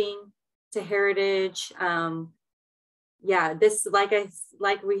commuting to Heritage. Yeah, this,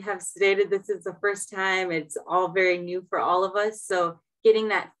 like we have stated, this is the first time. It's all very new for all of us. So getting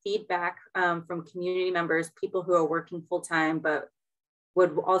that feedback from community members, people who are working full-time, but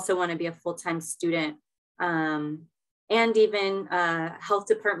would also want to be a full-time student, and even health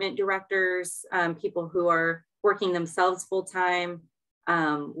department directors, people who are working themselves full-time,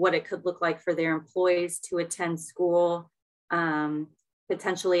 what it could look like for their employees to attend school,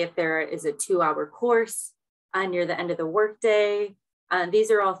 potentially if there is a 2-hour course near the end of the workday.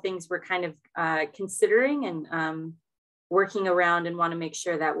 These are all things we're kind of considering and working around, and want to make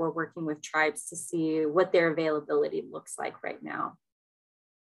sure that we're working with tribes to see what their availability looks like right now.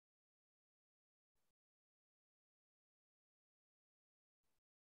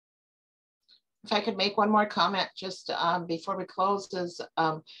 If I could make one more comment just before we close, is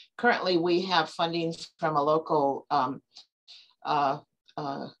currently we have funding from a local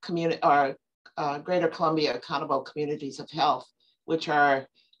community, or Greater Columbia Accountable Communities of Health, which are,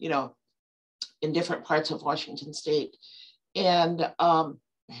 in different parts of Washington State. And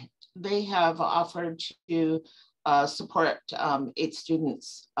they have offered to support 8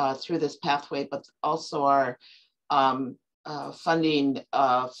 students through this pathway, but also are funding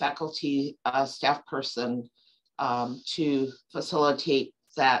faculty staff person to facilitate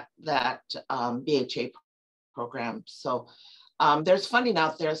that BHA program. So there's funding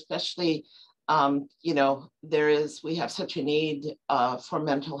out there, especially we have such a need for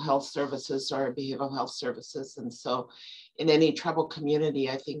mental health services or behavioral health services. And so in any tribal community,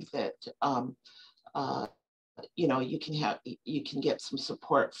 I think that, you can get some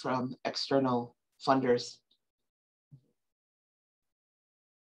support from external funders.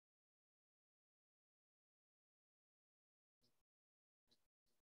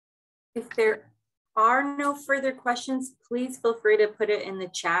 If there are no further questions, please feel free to put it in the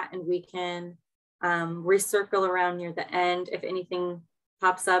chat and we can recircle around near the end if anything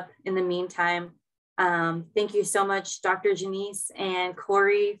pops up in the meantime. Thank you so much, Dr. Janice and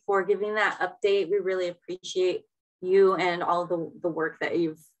Corey, for giving that update. We really appreciate you and all the work that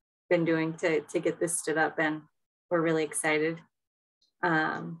you've been doing to get this stood up. And we're really excited.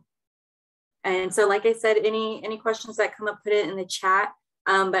 And so, like I said, any questions that come up, put it in the chat.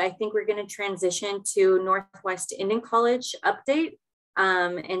 But I think we're going to transition to Northwest Indian College update.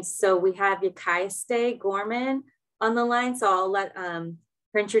 And so we have Yakaiste Gorman on the line. So I'll let her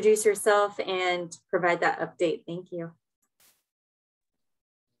introduce herself and provide that update. Thank you.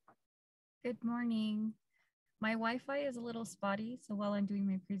 Good morning. My Wi-Fi is a little spotty, so while I'm doing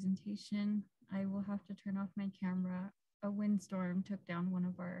my presentation, I will have to turn off my camera. A windstorm took down one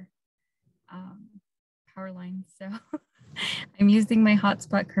of our power lines, so I'm using my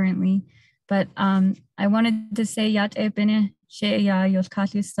hotspot currently. But I wanted to say yat epene she ya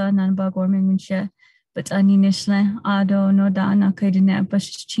yoskatista nanba gormengunche, but ani nishle ado no da na kaidine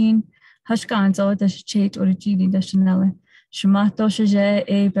bashchin hashkanzo da chat or gili da chanel shmato shaje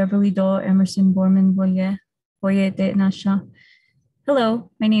a Beverly Do Emerson Borman Boye de Nasha.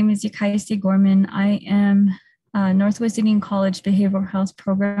 Hello, my name is Yakaiste Gorman. I am Northwest Indian College Behavioral Health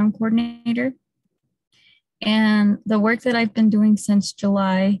Program Coordinator. And the work that I've been doing since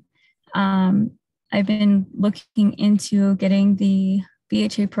July, I've been looking into getting the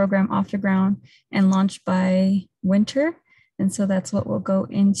BHA program off the ground and launched by winter. And so that's what we'll go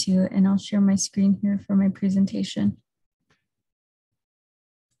into. And I'll share my screen here for my presentation.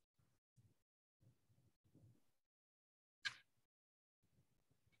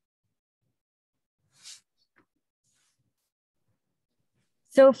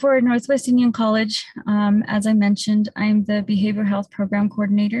 So for Northwest Indian College, as I mentioned, I'm the Behavioral Health Program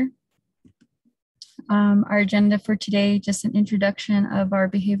Coordinator. Our agenda for today, just an introduction of our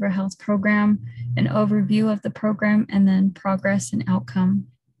behavioral health program, an overview of the program, and then progress and outcome.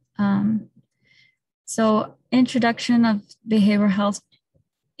 So introduction of Behavioral Health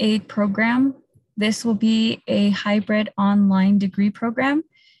Aide program. This will be a hybrid online degree program,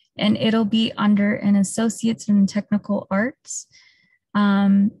 and it'll be under an Associate's in Technical Arts.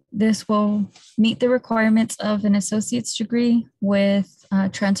 This will meet the requirements of an associate's degree with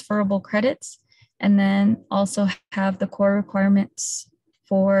transferable credits, and then also have the core requirements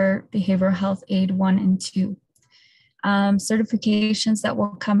for Behavioral Health Aide 1 and 2. Certifications that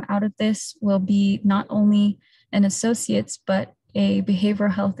will come out of this will be not only an associate's, but a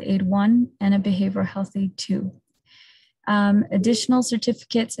Behavioral Health Aide 1 and a Behavioral Health Aide 2. Additional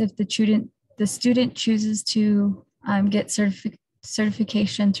certificates if the student chooses to get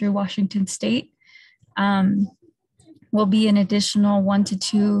certification through Washington State will be an additional 1 to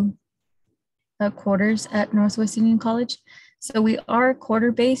 2 quarters at Northwest Indian College. So we are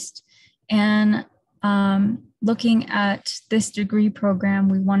quarter-based, and looking at this degree program,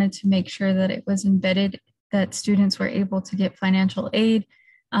 we wanted to make sure that it was embedded, that students were able to get financial aid.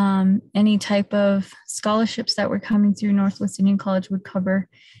 Any type of scholarships that were coming through Northwest Indian College would cover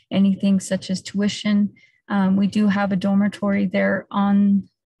anything such as tuition. We do have a dormitory there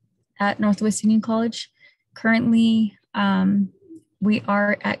at Northwest Indian College. Currently, we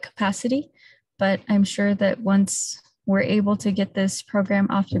are at capacity, but I'm sure that once we're able to get this program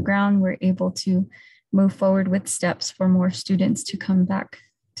off the ground, we're able to move forward with steps for more students to come back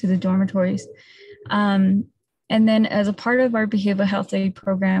to the dormitories. And then as a part of our Behavioral Health Aide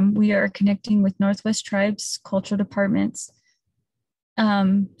program, we are connecting with Northwest Tribes cultural departments.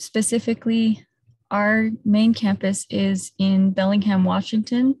 Specifically, our main campus is in Bellingham,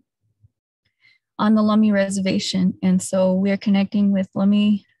 Washington, on the Lummi Reservation. And so we are connecting with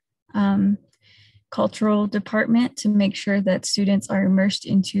Lummi Cultural Department to make sure that students are immersed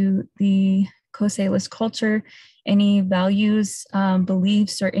into the Coast Salish culture, any values,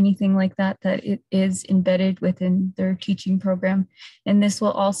 beliefs, or anything like that, that it is embedded within their teaching program. And this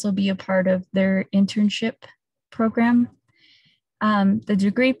will also be a part of their internship program. The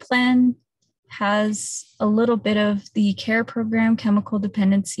degree plan has a little bit of the CARE program, chemical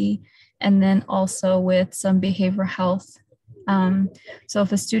dependency, and then also with some behavioral health. So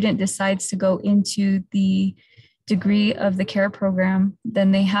if a student decides to go into the degree of the CARE program,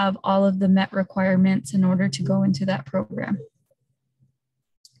 then they have all of the met requirements in order to go into that program.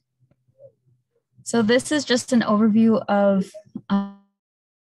 So this is just an overview of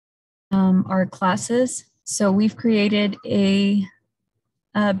our classes. So we've created a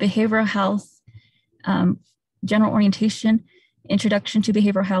behavioral health, general orientation, introduction to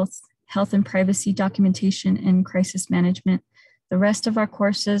behavioral health, health and privacy documentation, and crisis management. The rest of our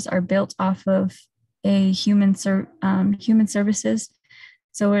courses are built off of a human services.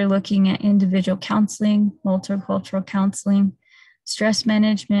 So we're looking at individual counseling, multicultural counseling, stress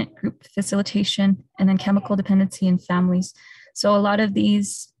management, group facilitation, and then chemical dependency in families. So a lot of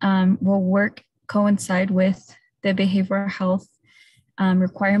these will coincide with the behavioral health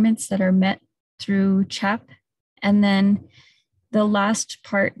requirements that are met through CHAP And then the last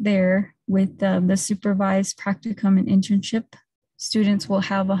part there with the supervised practicum and internship, students will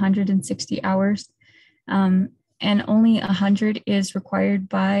have 160 hours, and only 100 is required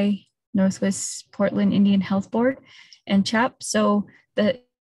by Northwest Portland Indian Health Board and CHAP. So the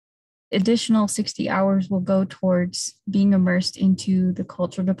additional 60 hours will go towards being immersed into the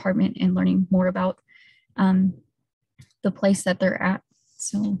cultural department and learning more about the place that they're at.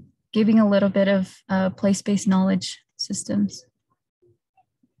 So giving a little bit of place-based knowledge systems.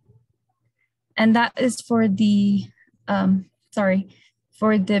 And that is for the,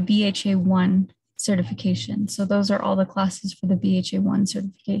 for the BHA 1 certification. So those are all the classes for the BHA 1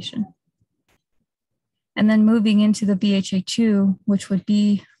 certification. And then moving into the BHA 2, which would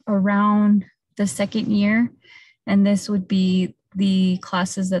be around the second year. And this would be the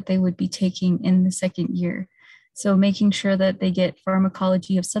classes that they would be taking in the second year. So making sure that they get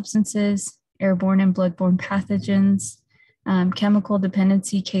pharmacology of substances, airborne and bloodborne pathogens, chemical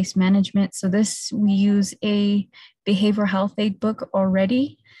dependency case management. So this, we use a behavioral health aid book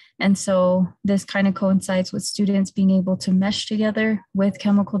already. And so this kind of coincides with students being able to mesh together with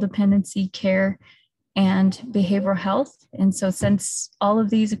chemical dependency care and behavioral health. And so since all of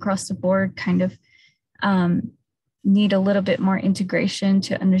these across the board kind of need a little bit more integration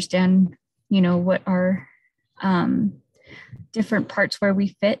to understand, what are different parts where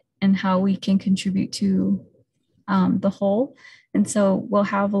we fit and how we can contribute to the whole. And so we'll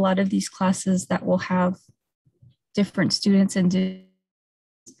have a lot of these classes that will have different students and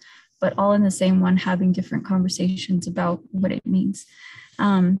but all in the same one having different conversations about what it means.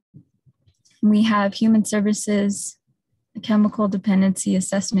 We have human services, chemical dependency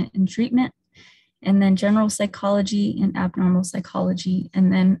assessment and treatment, and then general psychology and abnormal psychology,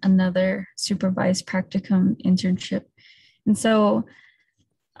 and then another supervised practicum internship. And so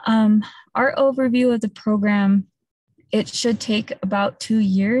our overview of the program, it should take about 2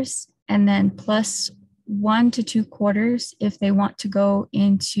 years, and then plus 1 to 2 quarters if they want to go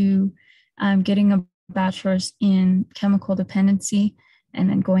into getting a bachelor's in chemical dependency and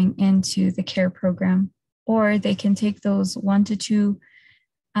then going into the care program. Or they can take those 1 to 2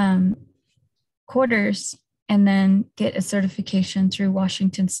 quarters and then get a certification through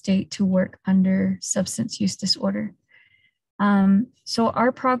Washington State to work under substance use disorder. So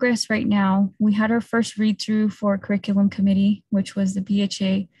our progress right now, we had our first read through for curriculum committee, which was the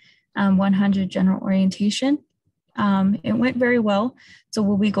BHA 100 general orientation. It went very well. So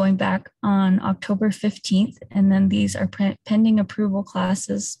we'll be going back on October 15th. And then these are pending approval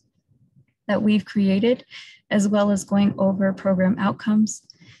classes that we've created, as well as going over program outcomes.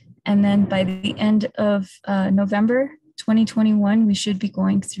 And then by the end of November 2021, we should be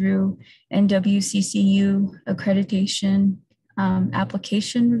going through NWCCU accreditation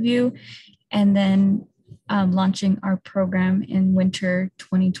application review, and then launching our program in winter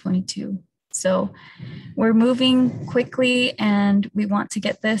 2022. So we're moving quickly, and we want to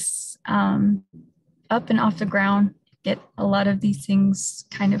get this up and off the ground, get a lot of these things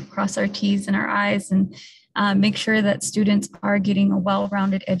kind of cross our T's and our I's, and make sure that students are getting a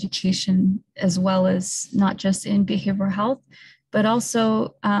well-rounded education, as well as not just in behavioral health, but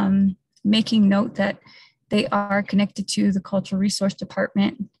also making note that they are connected to the cultural resource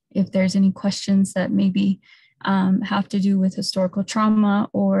department if there's any questions that maybe have to do with historical trauma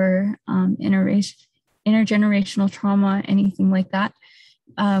or intergenerational trauma, anything like that.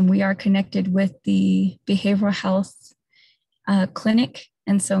 We are connected with the behavioral health clinic.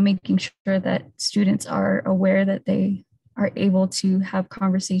 And so making sure that students are aware that they are able to have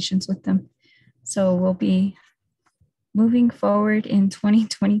conversations with them. So we'll be moving forward in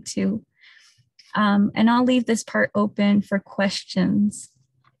 2022. And I'll leave this part open for questions.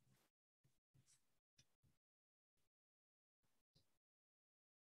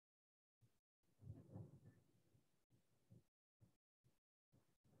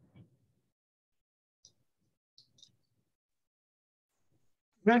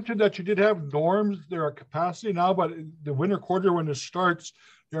 You mentioned that you did have dorms. There are capacity now, but the winter quarter, when it starts,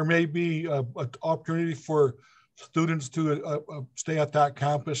 there may be an opportunity for students to stay at that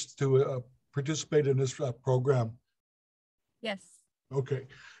campus to participate in this program. Yes. Okay.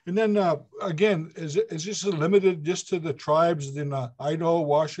 And then again, is this limited just to the tribes in Idaho,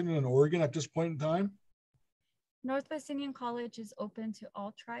 Washington, and Oregon at this point in time? Northwest Indian College is open to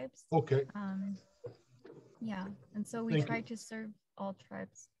all tribes. Okay. Yeah, and so we try to serve all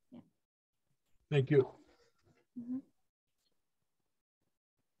tribes. Yeah. Thank you. Mm-hmm.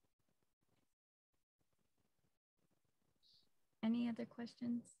 Any other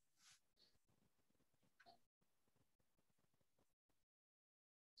questions?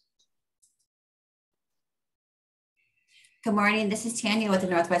 Good morning. This is Tanya with the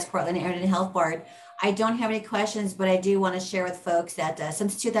Northwest Portland Area Health Board. I don't have any questions, but I do want to share with folks that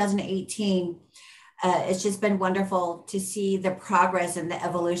since 2018, it's just been wonderful to see the progress and the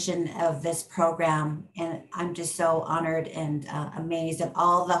evolution of this program. And I'm just so honored and amazed at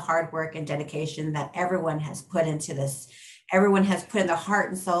all the hard work and dedication that everyone has put into this. Everyone has put in their heart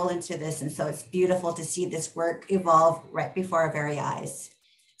and soul into this. And so it's beautiful to see this work evolve right before our very eyes.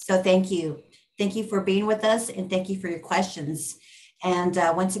 So thank you. Thank you for being with us, and thank you for your questions. And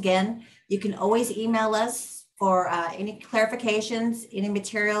once again, you can always email us for any clarifications, any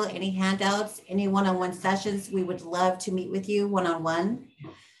material, any handouts, any one-on-one sessions. We would love to meet with you one-on-one.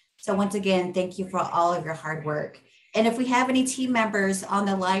 So once again, thank you for all of your hard work. And if we have any team members on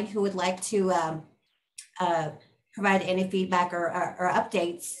the line who would like to provide any feedback or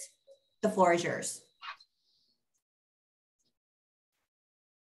updates, the floor is yours.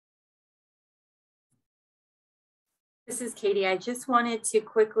 This is Katie. I just wanted to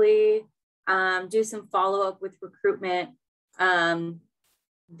quickly do some follow-up with recruitment. The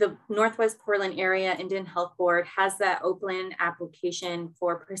Northwest Portland Area Indian Health Board has that open application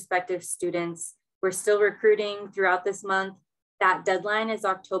for prospective students. We're still recruiting throughout this month. That deadline is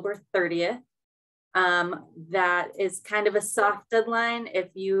October 30th. That is kind of a soft deadline. If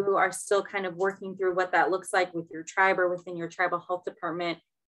you are still kind of working through what that looks like with your tribe or within your tribal health department,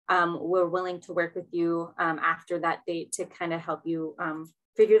 we're willing to work with you after that date to kind of help you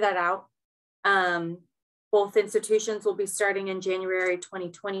figure that out. Both institutions will be starting in January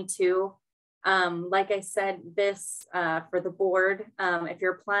 2022. Like I said, this for the board, if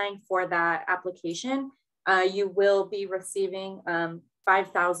you're applying for that application, you will be receiving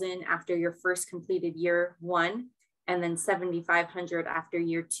 $5,000 after your first completed year one, and then $7,500 after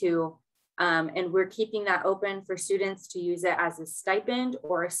year two. And we're keeping that open for students to use it as a stipend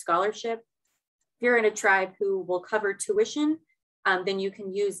or a scholarship. If you're in a tribe who will cover tuition, then you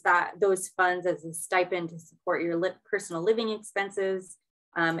can use those funds as a stipend to support your personal living expenses,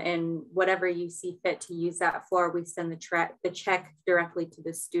 and whatever you see fit to use that for. We send the check directly to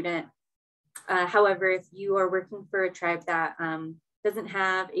the student. However, if you are working for a tribe that doesn't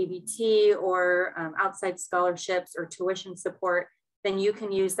have ABT or outside scholarships or tuition support, then you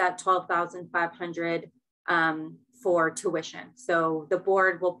can use that $12,500 for tuition. So the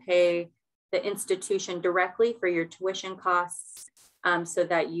board will pay the institution directly for your tuition costs, so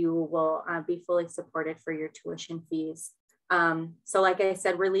that you will be fully supported for your tuition fees. So like I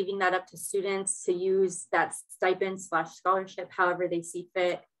said, we're leaving that up to students to use that stipend / scholarship however they see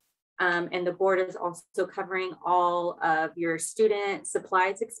fit. And the board is also covering all of your student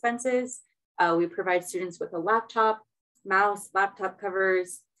supplies expenses. We provide students with a laptop, mouse, laptop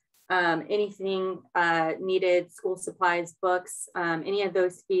covers, anything needed, school supplies, books, any of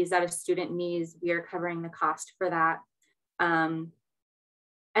those fees that a student needs, we are covering the cost for that. And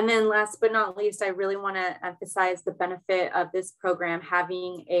then last but not least, I really want to emphasize the benefit of this program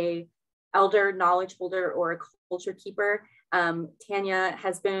having a elder knowledge holder or a culture keeper. Tanya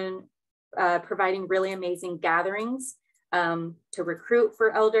has been providing really amazing gatherings to recruit for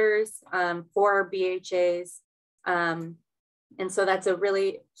elders, for BHAs. And so that's a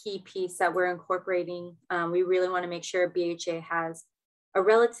really key piece that we're incorporating. We really want to make sure BHA has a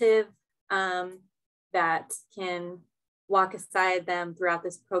relative that can walk aside them throughout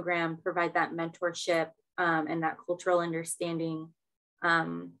this program, provide that mentorship and that cultural understanding.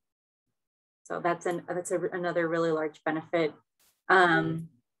 So that's another really large benefit.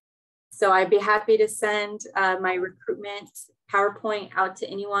 So I'd be happy to send my recruitment PowerPoint out to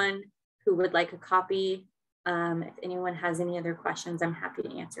anyone who would like a copy. If anyone has any other questions, I'm happy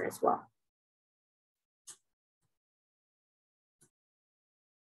to answer as well.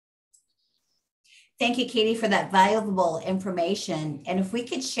 Thank you, Katie, for that valuable information. And if we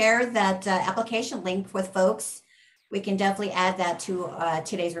could share that application link with folks, we can definitely add that to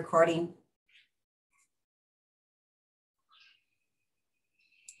today's recording.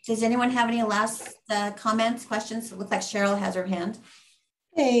 Does anyone have any last comments, questions? It looks like Cheryl has her hand.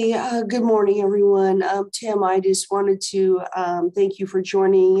 Hey, good morning, everyone. Tim, I just wanted to thank you for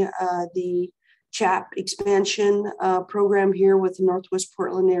joining the CHAP expansion program here with the Northwest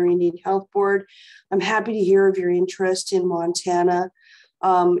Portland Area Indian Health Board. I'm happy to hear of your interest in Montana.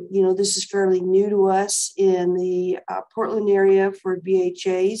 You know, this is fairly new to us in the Portland area for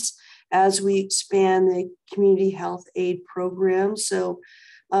BHAs as we expand the community health aid program. So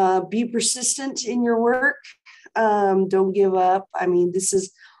be persistent in your work. Don't give up. I mean, this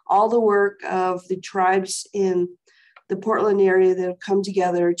is all the work of the tribes in the Portland area that have come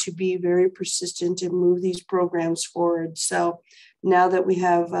together to be very persistent and move these programs forward. So now that we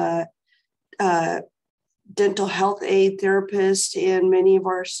have dental health aide therapists in many of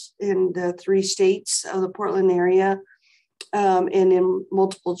in the 3 states of the Portland area. And in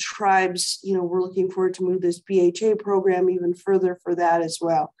multiple tribes, we're looking forward to move this BHA program even further for that as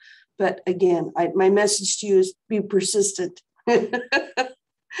well. But again, my message to you is be persistent. And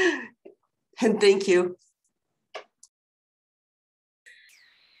thank you.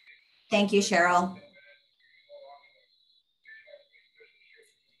 Thank you, Cheryl.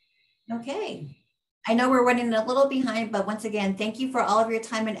 Okay. I know we're running a little behind, but once again, thank you for all of your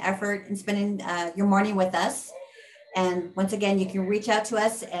time and effort in spending your morning with us. And once again, you can reach out to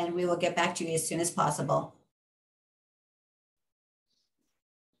us and we will get back to you as soon as possible.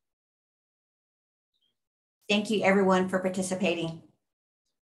 Thank you everyone for participating.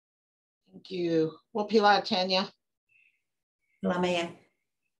 Thank you. Well, Pilar, Tanya. Lamaya.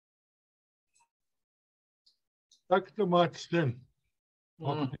 Tack så much then.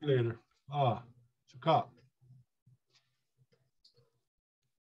 Talk to you later. CHAP.